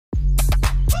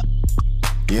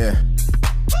Yeah.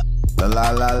 La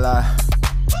la la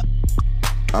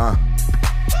la.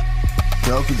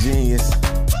 Joker genius.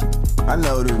 I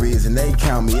know the reason they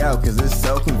count me out, cause it's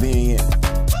so convenient.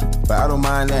 But I don't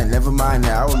mind that, never mind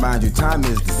that. I'll remind you, time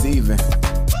is deceiving.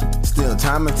 Still,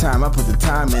 time and time, I put the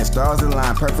time in. Stars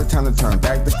align, perfect time to turn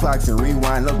back the clocks and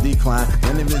rewind, no decline.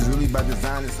 None of it's really by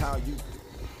design, it's how you...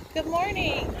 Good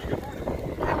morning.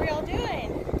 How are y'all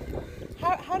doing?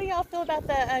 How do y'all feel about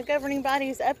the governing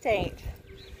body's update?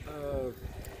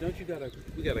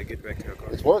 We gotta get back to our car.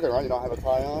 It's working, right? You don't have a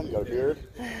tie on, you got a beard.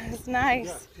 It's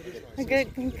nice. Yeah, Good.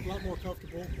 It's a lot more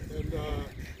comfortable. And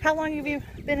How long have you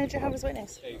been a Jehovah's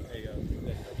Witness?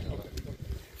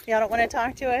 Y'all don't want to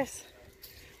talk to us?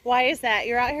 Why is that?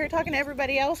 You're out here talking to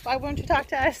everybody else. Why won't you talk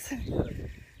to us?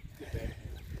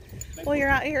 Well, you're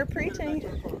out here preaching.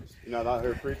 You're not out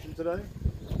here preaching today?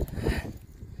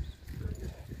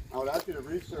 I would ask you to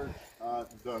research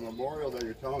the memorial that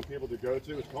you're telling people to go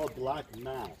to. It's called Black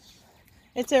Mass.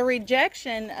 It's a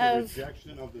rejection The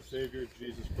rejection of the Savior,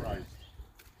 Jesus Christ.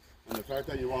 And the fact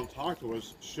that you won't talk to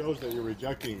us shows that you're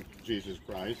rejecting Jesus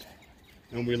Christ.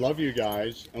 And we love you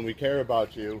guys, and we care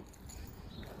about you.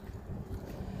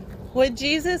 Would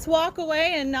Jesus walk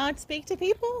away and not speak to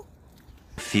people?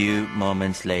 A few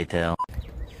moments later.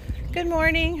 Good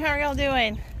morning. How are y'all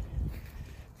doing?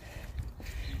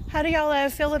 How do y'all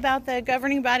feel about the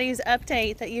governing body's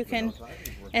update that you can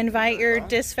invite your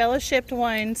disfellowshipped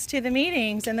ones to the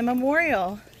meetings and the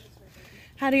memorial?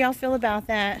 How do y'all feel about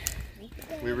that?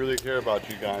 We really care about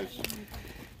you guys.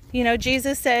 You know,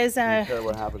 Jesus says, We care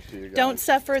what happens to you guys. don't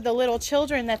suffer the little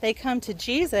children that they come to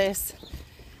Jesus.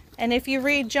 And if you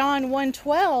read John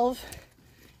 1:12,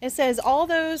 it says, all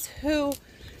those who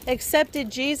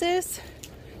accepted Jesus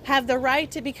have the right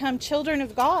to become children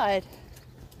of God.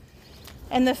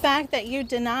 And the fact that you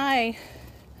deny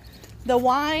the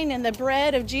wine and the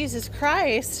bread of Jesus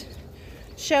Christ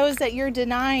shows that you're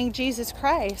denying Jesus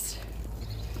Christ.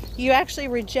 You actually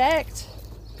reject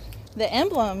the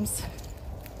emblems.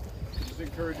 We just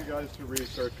encourage you guys to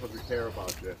research because we care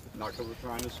about you. Not because we're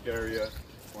trying to scare you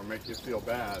or make you feel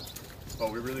bad,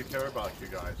 but we really care about you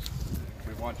guys.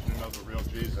 We want you to know the real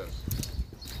Jesus.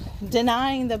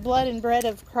 Denying the blood and bread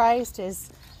of Christ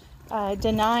is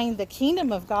denying the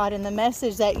kingdom of God and the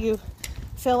message that you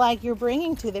feel like you're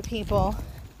bringing to the people.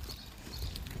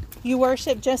 You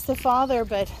worship just the Father,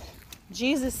 but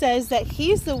Jesus says that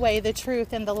He's the way, the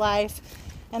truth, and the life.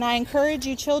 And I encourage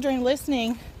you children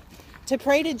listening to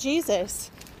pray to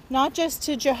Jesus, not just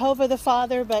to Jehovah the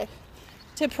Father, but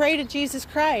to pray to Jesus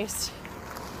Christ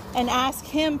and ask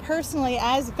Him personally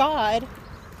as God,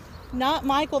 not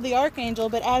Michael the Archangel,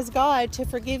 but as God, to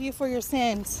forgive you for your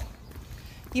sins.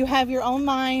 You have your own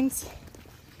minds,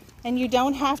 and you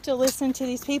don't have to listen to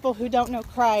these people who don't know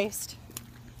Christ.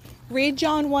 Read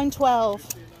John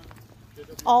 1:12.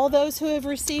 All those who have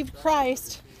received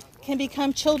Christ can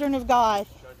become children of God.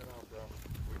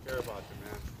 We care about you,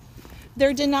 man.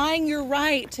 They're denying your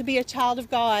right to be a child of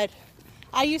God.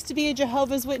 I used to be a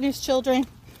Jehovah's Witness children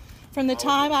from the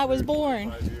time I was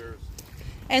born. 5 years.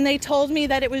 And they told me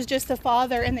that it was just the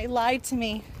Father, and they lied to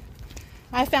me.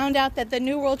 I found out that the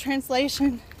New World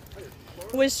Translation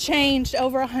was changed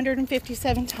over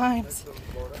 157 times.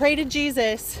 Pray to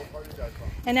Jesus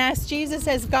and ask Jesus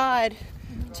as God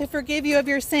to forgive you of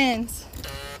your sins.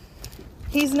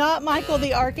 He's not Michael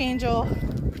the Archangel.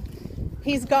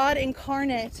 He's God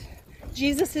incarnate.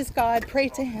 Jesus is God. Pray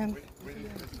to Him.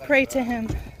 Pray to Him.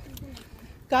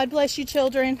 God bless you,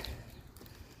 children.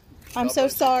 I'm so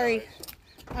sorry.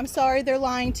 I'm sorry they're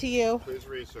lying to you. Please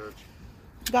research.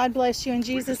 God bless you in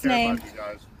Jesus' We care name. about you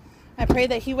guys. I pray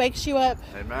that He wakes you up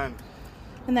Amen.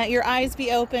 and that your eyes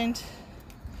be opened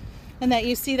and that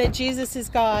you see that Jesus is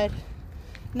God,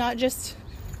 not just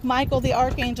Michael the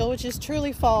Archangel, which is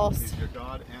truly false. He's your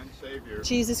God and Savior.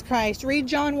 Jesus Christ. Read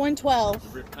John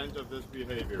 1:12. Repent of this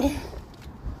behavior.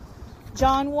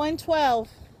 John 1:12.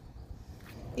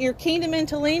 Your kingdom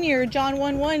interlinear, John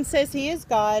 1:1 says He is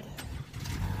God.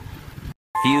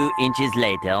 Few inches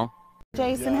later.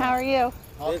 Jason, how are you?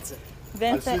 Vincent,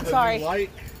 Vincent, sorry.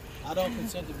 I don't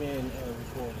consent to being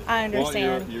recorded. I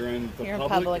understand. Well, you're in the You're in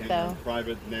public, public, and though. you're in a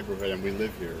private neighborhood, and we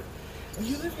live here.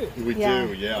 You live here. We Yeah.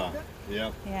 do, yeah.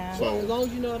 Yeah. Yeah. As So long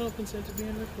as you know I don't consent to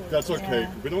being recorded. that's okay.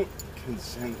 Yeah. We don't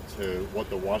consent to what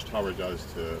the Watchtower does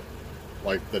to,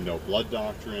 like, the no blood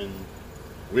doctrine.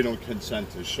 We don't consent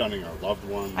to shunning our loved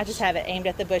ones. I just have it aimed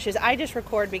at the bushes. I just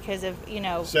record because of,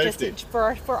 Safety. just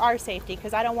for our safety,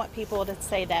 because I don't want people to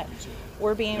say that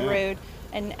we're being Yeah. rude.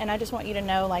 And I just want you to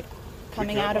know, like,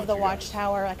 coming care out of about the you guys.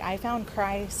 Watchtower, like, I found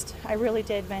Christ. I really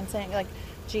did, Vincent. Like,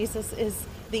 Jesus is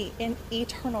the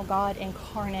eternal God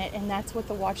incarnate, and that's what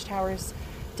the Watchtower's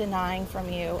denying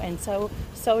from you, and so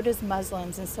does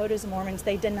Muslims, and so does Mormons.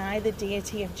 They deny the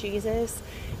deity of Jesus.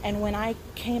 And when I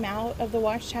came out of the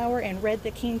Watchtower and read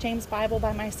the King James Bible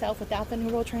by myself without the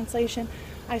New World Translation,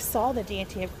 I saw the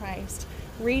deity of Christ.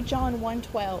 Read John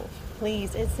 1:12,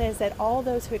 please. It says that all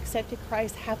those who accepted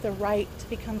Christ have the right to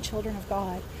become children of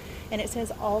God. And it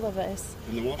says all of us.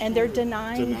 And they're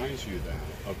denying... denies you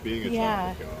that, of being a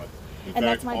child of God. In And fact,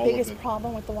 that's my biggest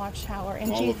problem with the Watchtower.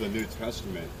 And all of the New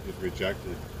Testament is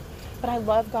rejected. But I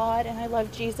love God and I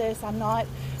love Jesus. I'm not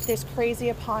this crazy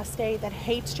apostate that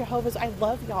hates Jehovah's. I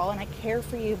love y'all and I care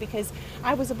for you because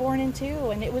I was born in too,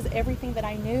 and it was everything that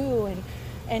I knew.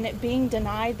 And it being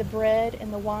denied the bread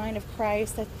and the wine of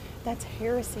Christ, that's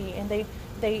heresy. And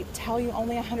they tell you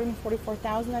only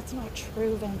 144,000. That's not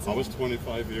true, Vincent. I was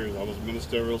 25 years. I was a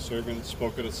ministerial servant,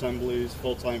 spoke at assemblies,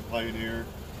 full-time pioneer.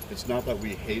 It's not that we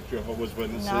hate Jehovah's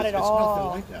Witnesses. Not at it's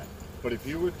all. nothing like that. But if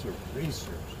you were to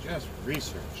just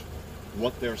research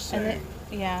what they're saying.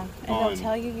 And they'll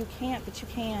tell you you can't, but you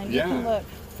can. You can look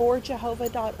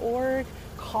forjehovah.org,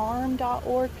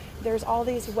 carm.org. There's all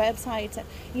these websites.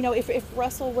 You know, if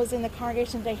Russell was in the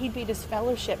congregation today, he'd be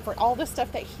disfellowshipped for all the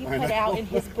stuff that he put out in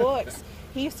his books.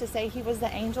 He used to say he was the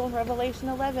angel in Revelation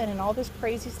 11 and all this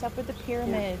crazy stuff with the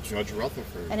pyramids. Judge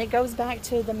Rutherford. And it goes back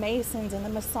to the Masons and the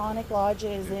Masonic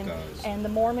lodges and the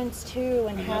Mormons too,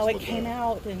 and how it came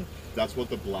out. And that's what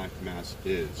the Black Mass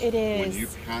is. It is. When you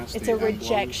pass it's the a emblems,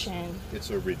 rejection. It's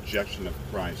a rejection of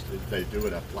Christ. They do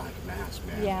it at Black Mass,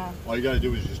 man. Yeah. All you got to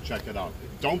do is just check it out.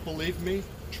 Don't believe me?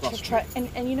 Trust me.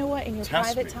 And you know what? In your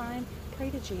Test private me. time, pray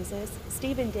to Jesus.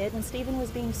 Stephen did. When Stephen was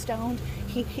being stoned,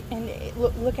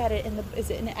 look at it is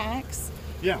it in Acts?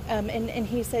 Yeah. And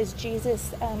he says,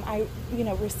 Jesus, I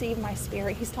receive my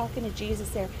spirit. He's talking to Jesus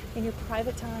there. In your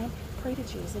private time, pray to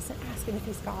Jesus and ask him if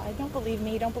he's God. Don't believe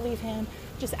me. Don't believe him.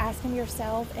 Just ask him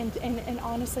yourself and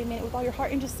honestly mean it with all your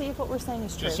heart and just see if what we're saying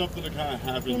is true. Just something to kind of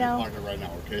have in your pocket right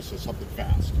now, okay? So something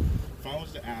fast. If I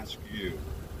was to ask you,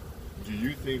 do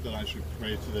you think that I should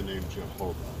pray to the name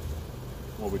Jehovah?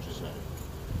 What would you say?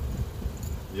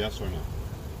 Yes or no?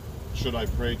 Should I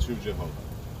pray to Jehovah?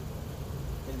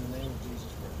 In the name of Jesus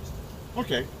Christ.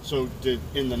 Okay, so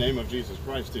in the name of Jesus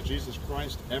Christ, did Jesus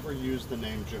Christ ever use the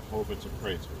name Jehovah to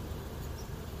pray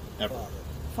to? Ever?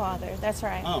 Father, that's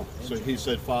right. Oh, so he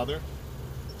said Father?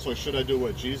 So should I do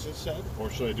what Jesus said, or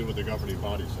should I do what the governing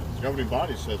body says? The governing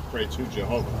body says pray to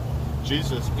Jehovah.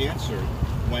 Jesus answered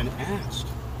when asked,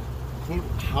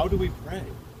 how do we pray?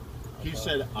 He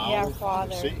said, our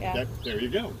Father. See, there you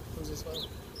go. Who's his father?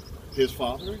 His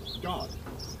Father, God.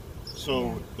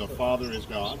 So the Father is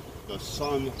God, the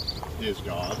Son is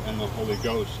God, and the Holy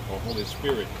Ghost or Holy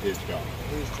Spirit is God.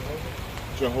 Who's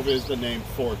Jehovah? Jehovah is the name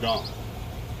for God.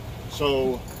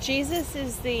 So Jesus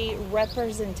is the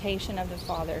representation of the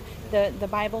Father. The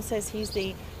Bible says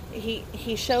he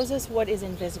shows us what is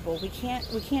invisible. We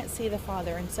can't see the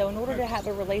Father, and so in order to have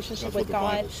a relationship with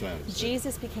God,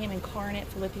 Jesus became incarnate.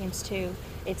 Philippians 2.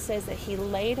 It says that he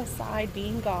laid aside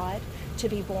being God to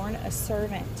be born a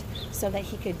servant, so that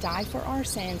he could die for our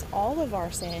sins, all of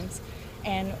our sins,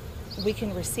 and we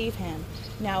can receive him.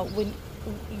 Now, when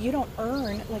you don't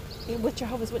earn, like with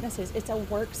Jehovah's Witnesses, it's a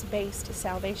works-based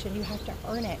salvation. You have to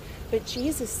earn it. But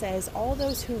Jesus says, all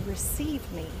those who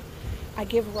receive me, I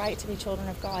give right to be children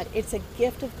of God. It's a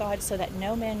gift of God so that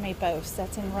no man may boast.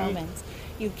 That's in Romans.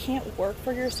 You can't work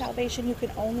for your salvation. You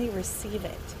can only receive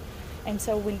it. And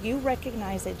so when you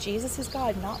recognize that Jesus is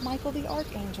God, not Michael the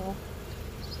Archangel,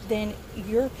 then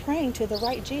you're praying to the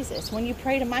right Jesus. When you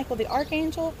pray to Michael the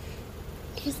Archangel,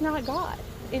 he's not God.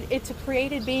 It's a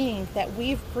created being that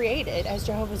we've created as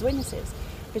Jehovah's Witnesses.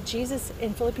 But Jesus,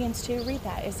 in Philippians 2, read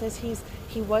that. It says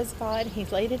he was God. He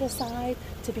laid it aside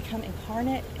to become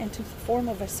incarnate and to the form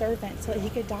of a servant so that he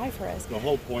could die for us. the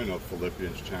whole point of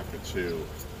Philippians chapter 2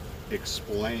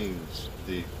 explains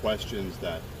the questions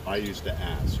that I used to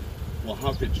ask. Well,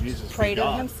 how could Jesus Pray be to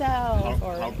God? himself.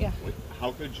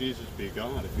 How could Jesus be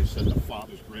God if he said the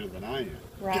Father's greater than I am?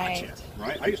 Right. Gotcha.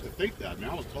 Right? I used to think that,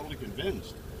 man. I was totally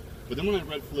convinced. But then when I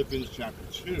read Philippians chapter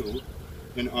 2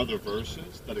 and other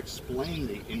verses that explain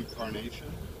the incarnation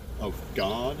of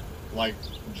God, like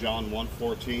John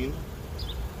 1:14,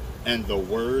 and the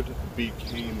Word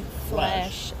became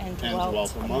flesh and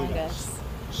dwelt among us.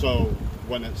 So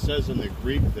when it says in the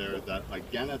Greek there that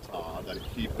agenata, that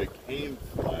he became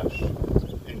flesh,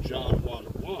 in John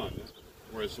 1:1,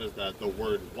 where it says that the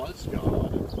Word was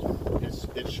God,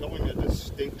 it's showing a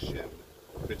distinction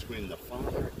between the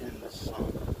Father and the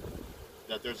Son.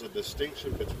 That there's a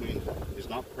distinction between them. He's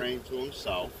not praying to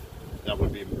himself, that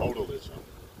would be modalism,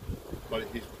 but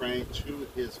he's praying to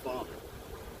his Father.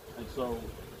 And so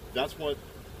that's what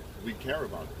we care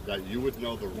about it, that you would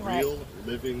know the Right. real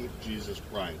living Jesus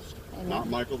Christ, Amen. not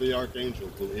Michael the Archangel,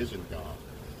 who isn't God.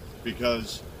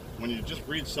 Because when you just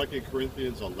read 2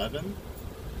 Corinthians 11,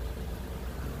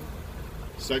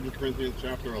 2 Corinthians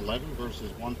chapter 11,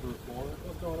 verses 1 through 4.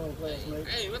 What's going on, classmate?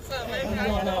 Hey, what's up, Hey,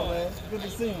 man? what's going on, man? Good to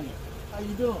see you. How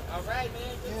you doing? All right,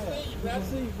 man. Good Yeah, to see you, good brother. to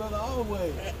see you, brother.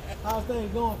 Always. How's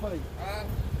things going for you?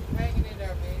 Hanging in there,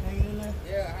 man. Hanging in there?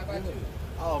 Yeah, how about Good. you?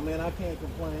 Oh man, I can't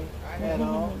complain I at heard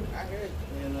all. I heard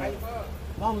you. And How you mom?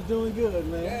 Mama's doing good,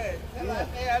 man. Good. Tell her I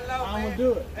say hello, I man. will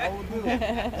do it. I will do it.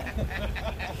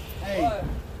 Hey, Boy,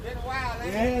 been a while, it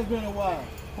ain't it? has been a while.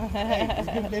 Hey, it's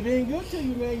good. They been good to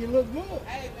you, man. You look good.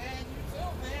 Hey, man, you too,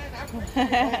 man. I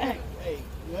appreciate it. Hey,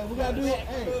 well, we gotta do it. A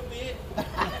Hey, little bit.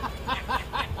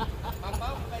 My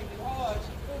mama make it hard.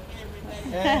 She cook every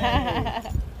day.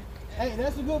 hey, hey,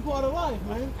 that's a good part of life,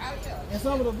 man. Oh, yeah. And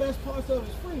some of the best parts of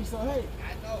it's free. So hey,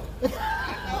 I know.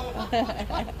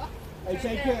 I know. hey,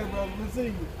 take care, brother. Good to see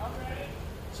you.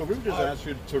 So we would just ask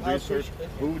you to I research appreciate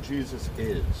who Jesus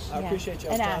is. I Yeah. appreciate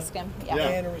y'all's And time. ask him. Yeah. Yeah.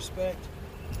 And the respect.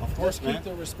 Of course, Let's man. keep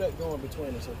the respect going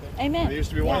between us, okay? Amen. I used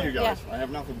to be one of you guys. Yeah. I have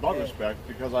nothing but Yeah. respect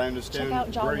because I understand Check out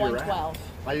John where you're 1:12.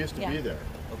 at. I used to Yeah. be there.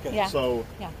 Okay. Yeah. So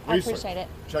Yeah, I research. appreciate it.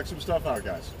 Check some stuff out,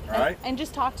 guys. All right? And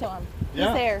just talk to him. Yeah.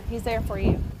 He's there. He's there for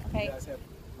you. You Okay. guys have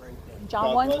a great day. John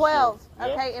God bless 1:12. you.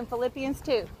 Yep. Okay, and Philippians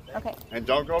 2. Okay. And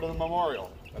don't go to the memorial.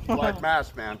 That's Black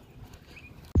Mass, man.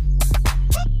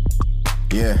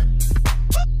 Yeah.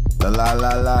 La la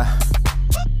la la.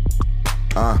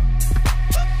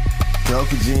 Dope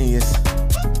genius.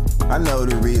 I know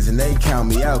the reason they count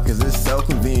me out, cause it's so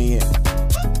convenient.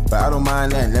 But I don't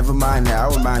mind that, never mind that.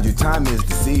 I'll remind you, time is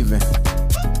deceiving.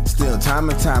 Still, time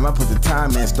and time, I put the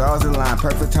time in. Stars in line,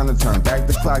 perfect time to turn back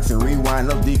the clocks and rewind,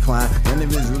 no decline. None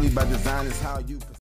of it's really by design, it's how you